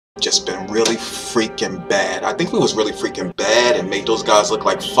just been really freaking bad. I think we was really freaking bad and made those guys look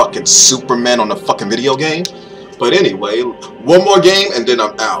like fucking Superman on the fucking video game. But anyway, one more game and then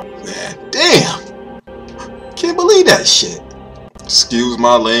I'm out, man. Damn! Can't believe that shit. Excuse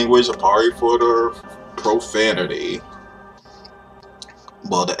my language, sorry for the profanity.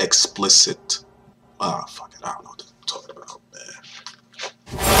 Well, the explicit. Fuck it, I don't know what I'm talking about, man.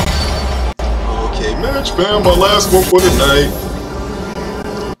 Okay, match fam, my last one for the night.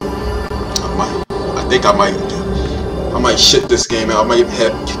 I think I might shit this game out. I might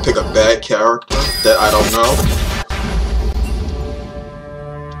pick a bad character that I don't know.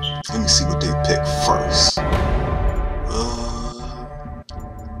 Let me see what they pick first.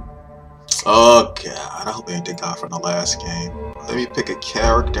 Oh god, I hope it ain't the guy from the last game. Let me pick a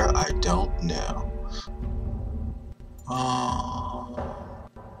character I don't know.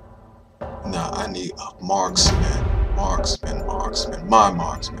 Nah, I need a marksman. Marksman. My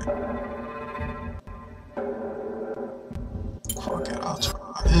marksman. Fuck it, I'll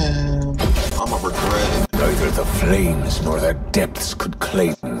try him. I'ma regret it. Neither the flames nor their depths could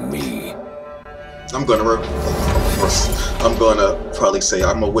claim me. I'm gonna probably say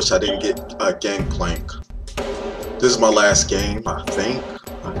I'm gonna wish I didn't get Gangplank. This is my last game, I think.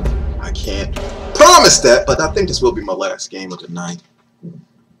 I can't promise that, but I think this will be my last game of the night.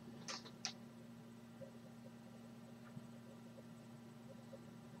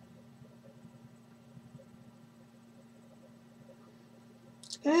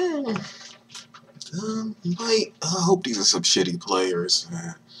 I hope these are some shitty players,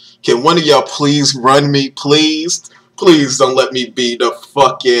 man. Can one of y'all please run me, please? Please don't let me be the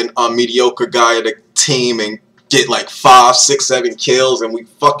fucking mediocre guy of the team and get like 5, 6, 7 kills and we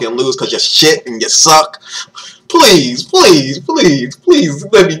fucking lose because you're shit and you suck. Please, please, please, please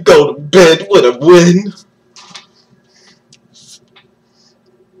let me go to bed with a win.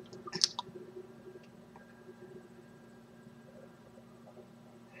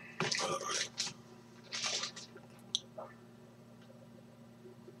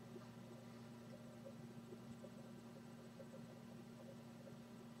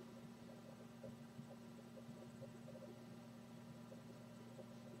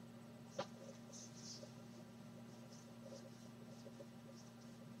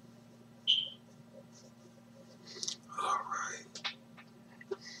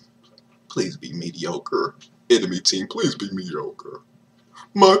 Please be mediocre. Enemy team, please be mediocre.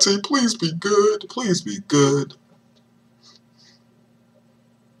 My team, please be good. Please be good.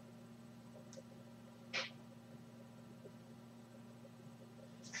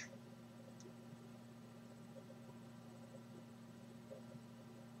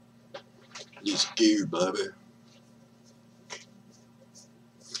 Just gear, baby.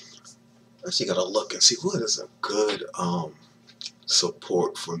 Actually gotta look and see what is a good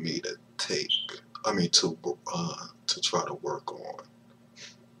support for me to take. I mean to try to work on.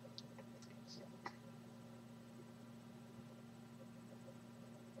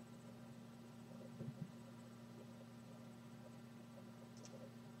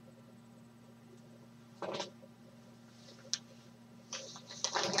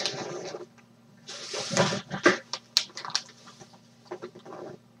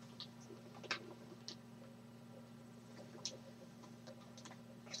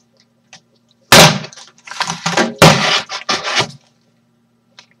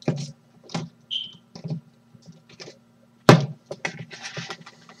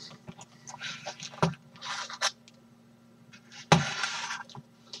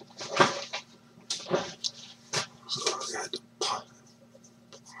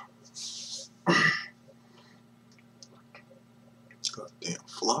 Goddamn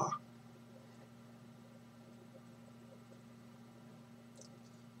fly.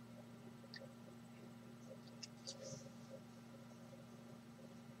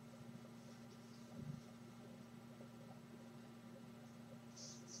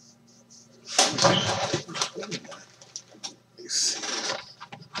 Let's see.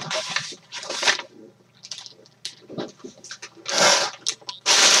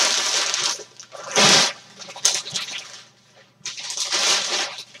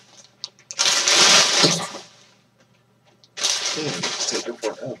 It's taking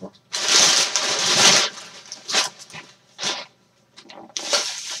forever.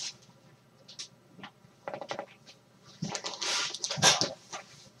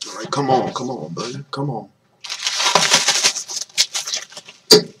 Alright, come on, buddy. Come on.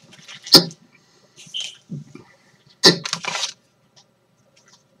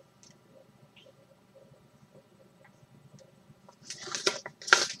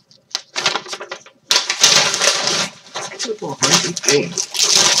 Triple 100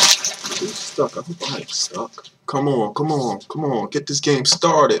 games. stuck. I hope I ain't stuck. Come on, come on, come on. Get this game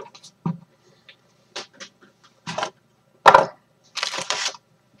started.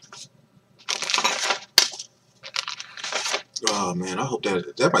 Oh man, I hope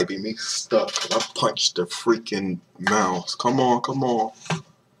that might be me stuck. I punched the freaking mouse. Come on, come on.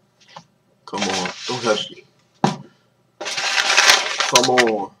 Come on. Don't have me. Come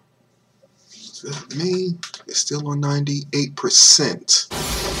on. Is that me? It's still on 98%.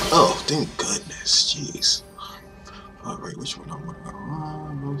 Oh, thank goodness. Jeez. Alright, which one I want to go?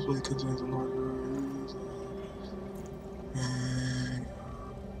 Mostly contains a large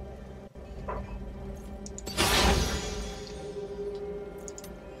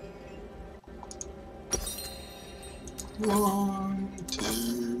One,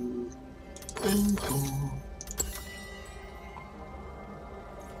 two, and four.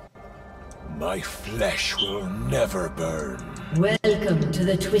 My flesh will never burn. Welcome to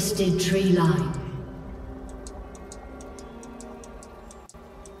the Twisted Treeline.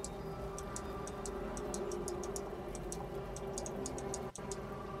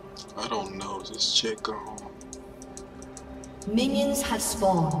 I don't know. Is this chick on? Minions have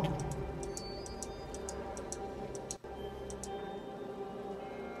spawned.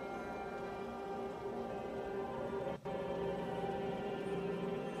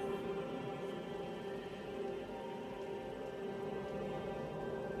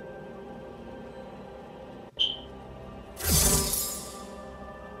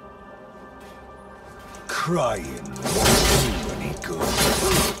 Crying won't do any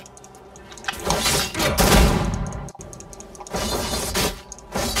good.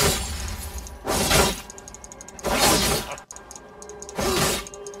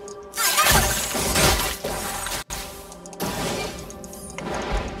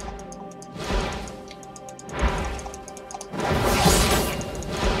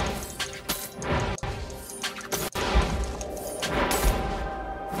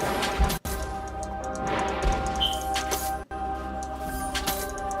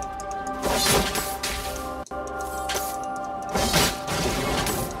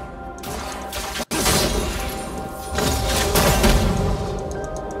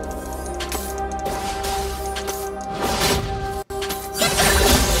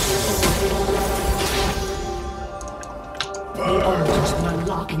 The altars will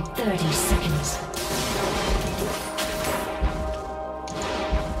unlock in 30 seconds.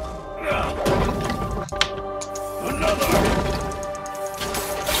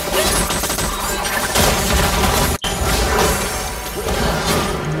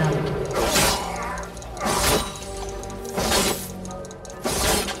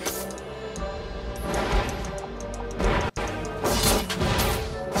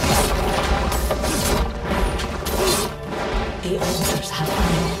 The altars have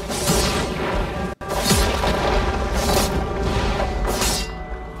unlocked.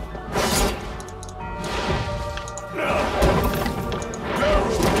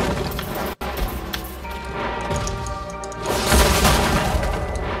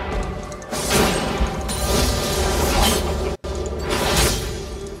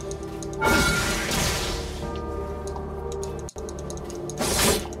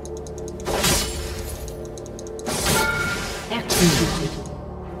 Executed.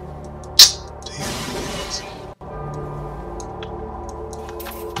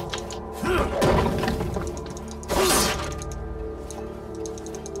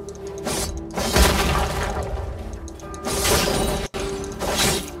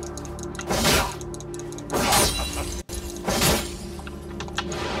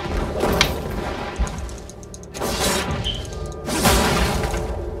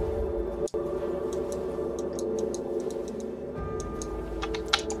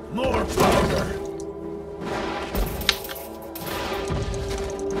 More powder!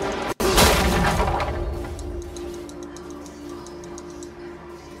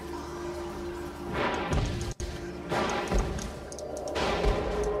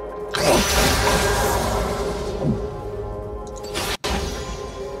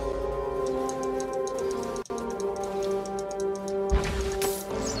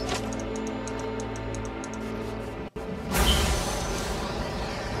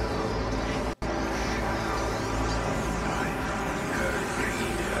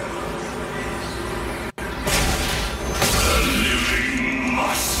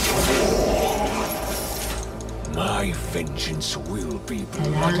 My vengeance will be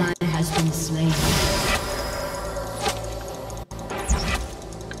An ally has been slain.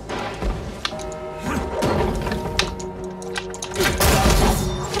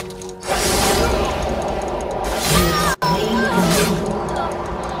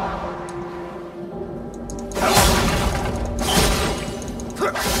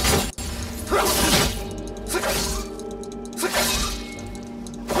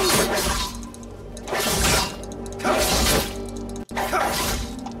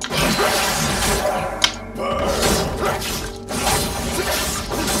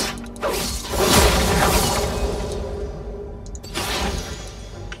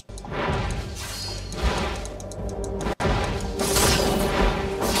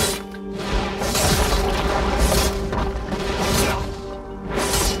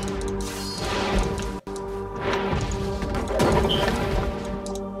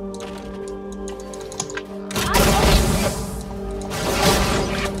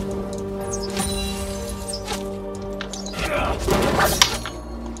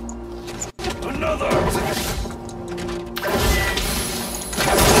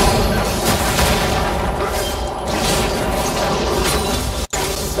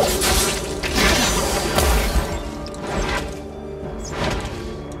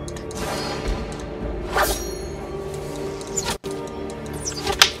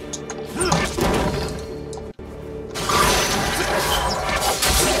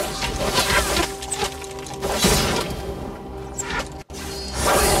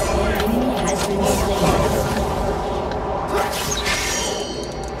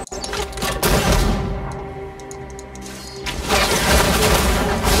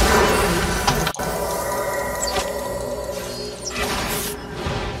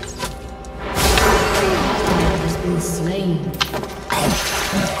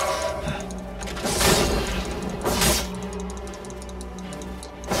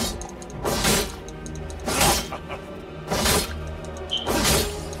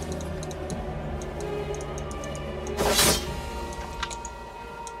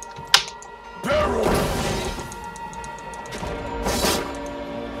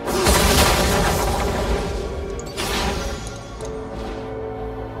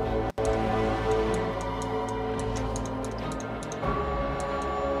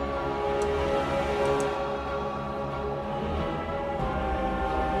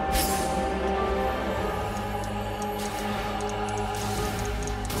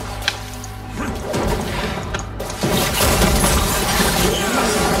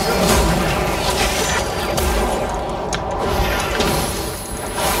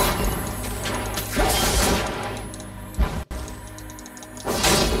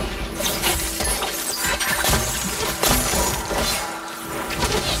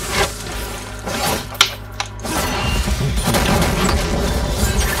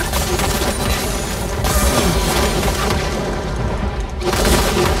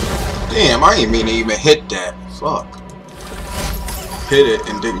 Damn, I didn't mean to even hit that. Fuck. Hit it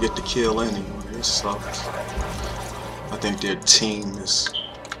and didn't get the kill anyway. It sucks. I think their team is...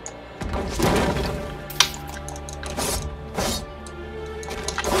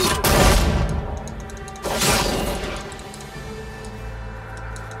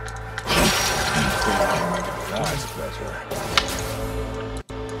 That's better.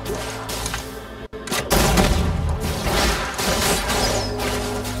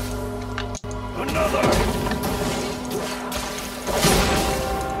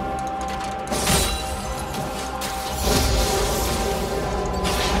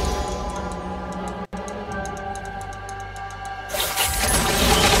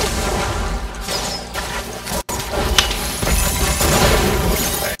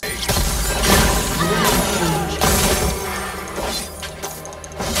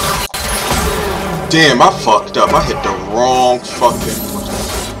 Damn, I fucked up. I hit the wrong fucking...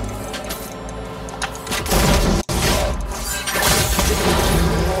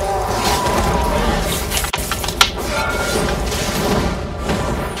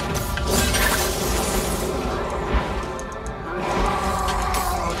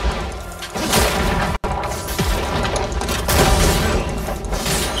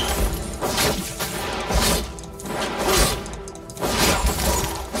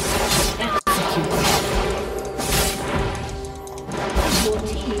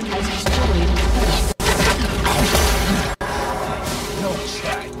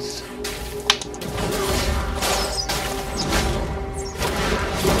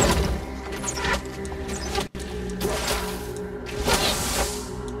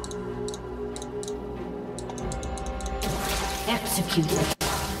 Executed.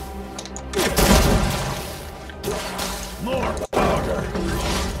 More powder.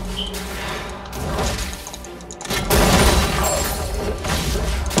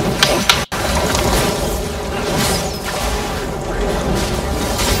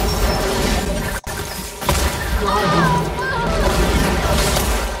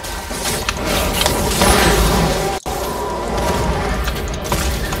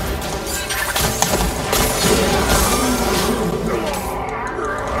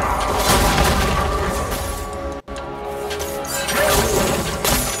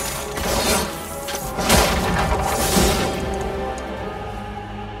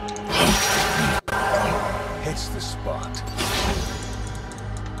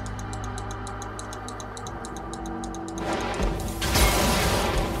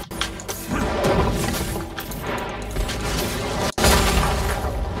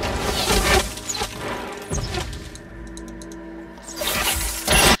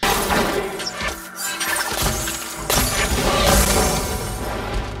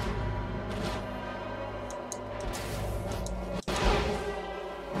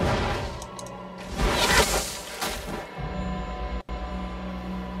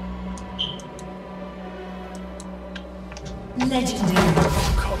 Legendary.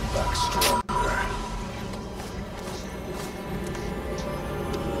 Come back stronger.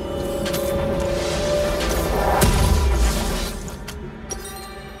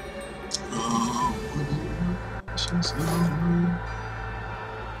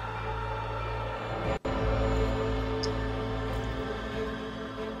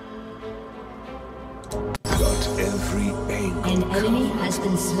 Got every angle. An enemy has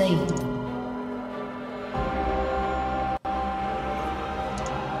been slain.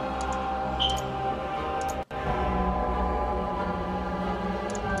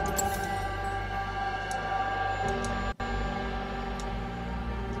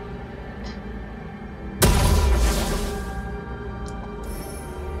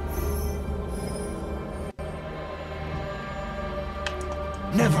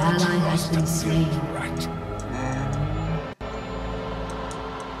 Never An ally has been slain. right.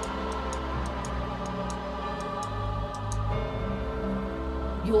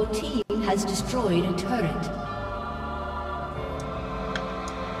 Your team has destroyed a turret.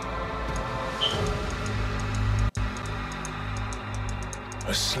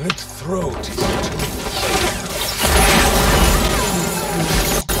 A slit throat is too.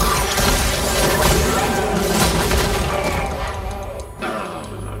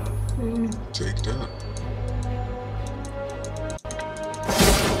 Take that.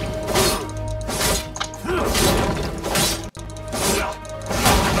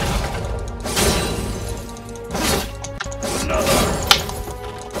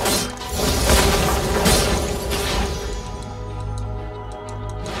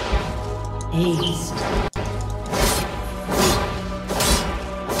 Ace.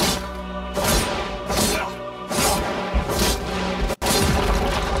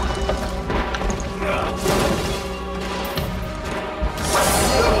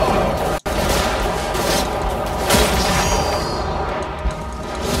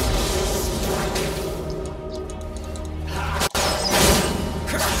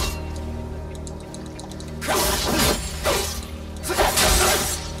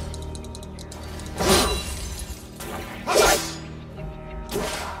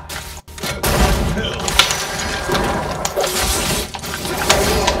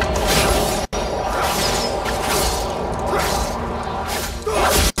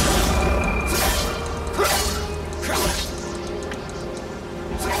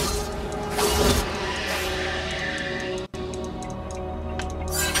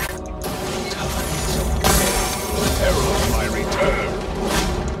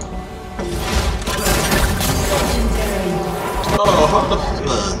 Oh, how the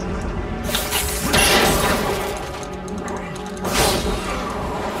fuck?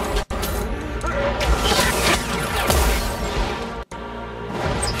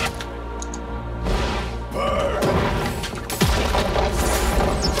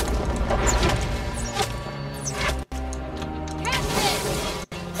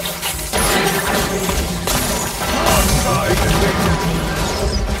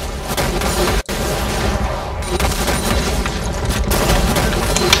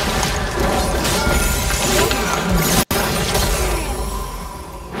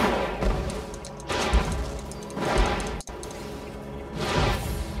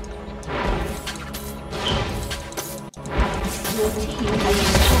 Your team has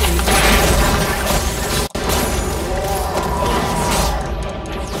destroyed. Your team has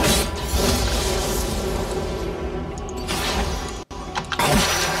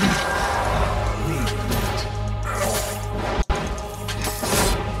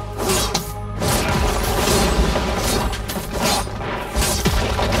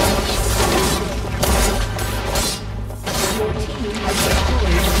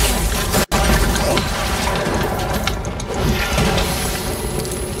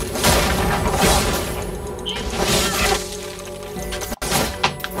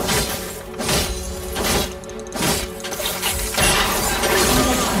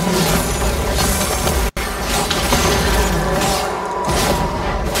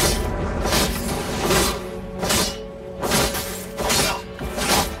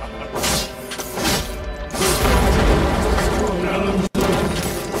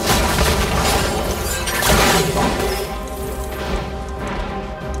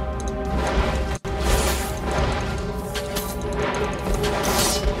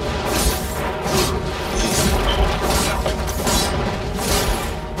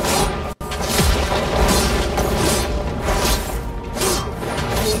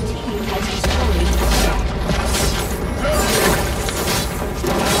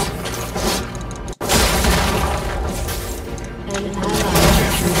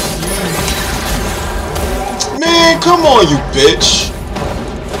Come on, you bitch!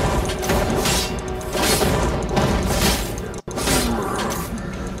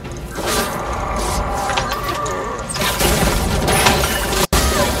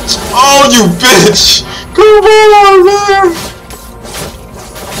 Oh, you bitch! Come on, man!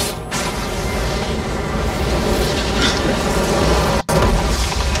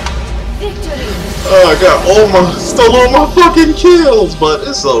 Oh, I got stole all my fucking kills, but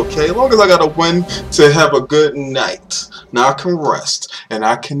it's okay. As long as I got a win to have a good night. Now I can rest, and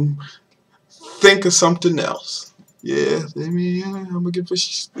I can think of something else. Yeah, I'm gonna get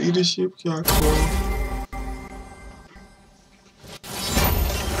this leadership. Yeah, cool.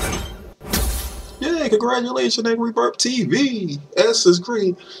 Yay, congratulations, Angry Burp TV. S is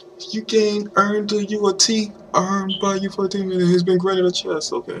green. You gain earned to you a T earned by you for a team and has been granted a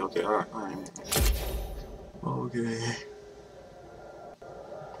chest. Okay, alright. Okay.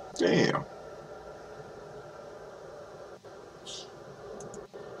 Damn.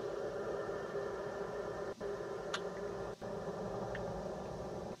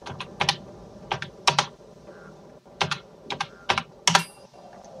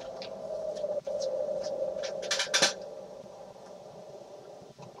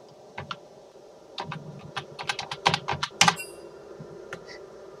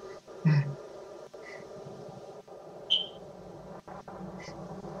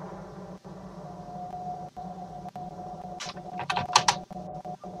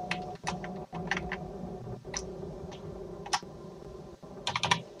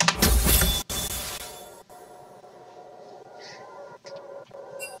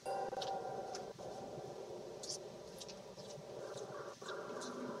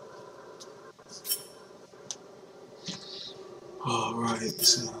 Alright,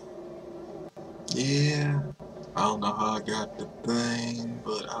 so, yeah, I don't know how I got the thing,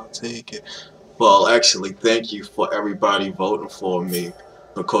 but I'll take it. Well, actually, thank you for everybody voting for me,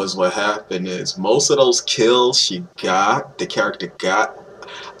 because what happened is most of those kills the character got.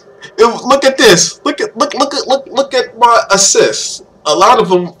 Look at this. Look at my assists. A lot of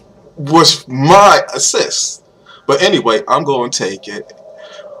them was my assists. But anyway, I'm going to take it.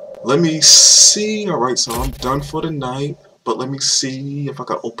 Let me see. Alright, so I'm done for the night. But let me see if I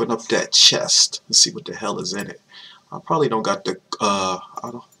can open up that chest and see what the hell is in it. I probably don't got the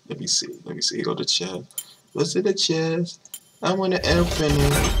let me see. Go to chest. What's in the chest? I wanna open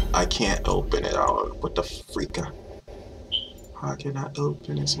it. I can't open it out. What the freak? How can I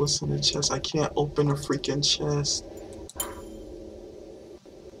open this? What's in the chest? I can't open the freaking chest.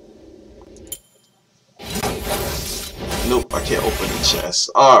 Nope, I can't open the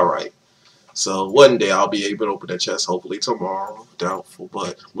chest. Alright. So one day I'll be able to open the chest, hopefully tomorrow. Doubtful,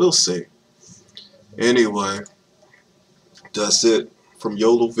 but we'll see. Anyway, that's it from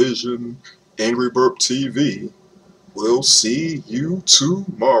YOLO Vision, Angry Burp TV. We'll see you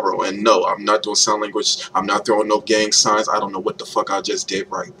tomorrow. And no, I'm not doing sign language. I'm not throwing no gang signs. I don't know what the fuck I just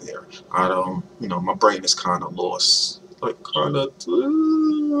did right there. I don't, my brain is kind of lost. Like, kind of.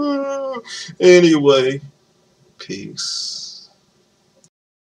 Anyway, peace.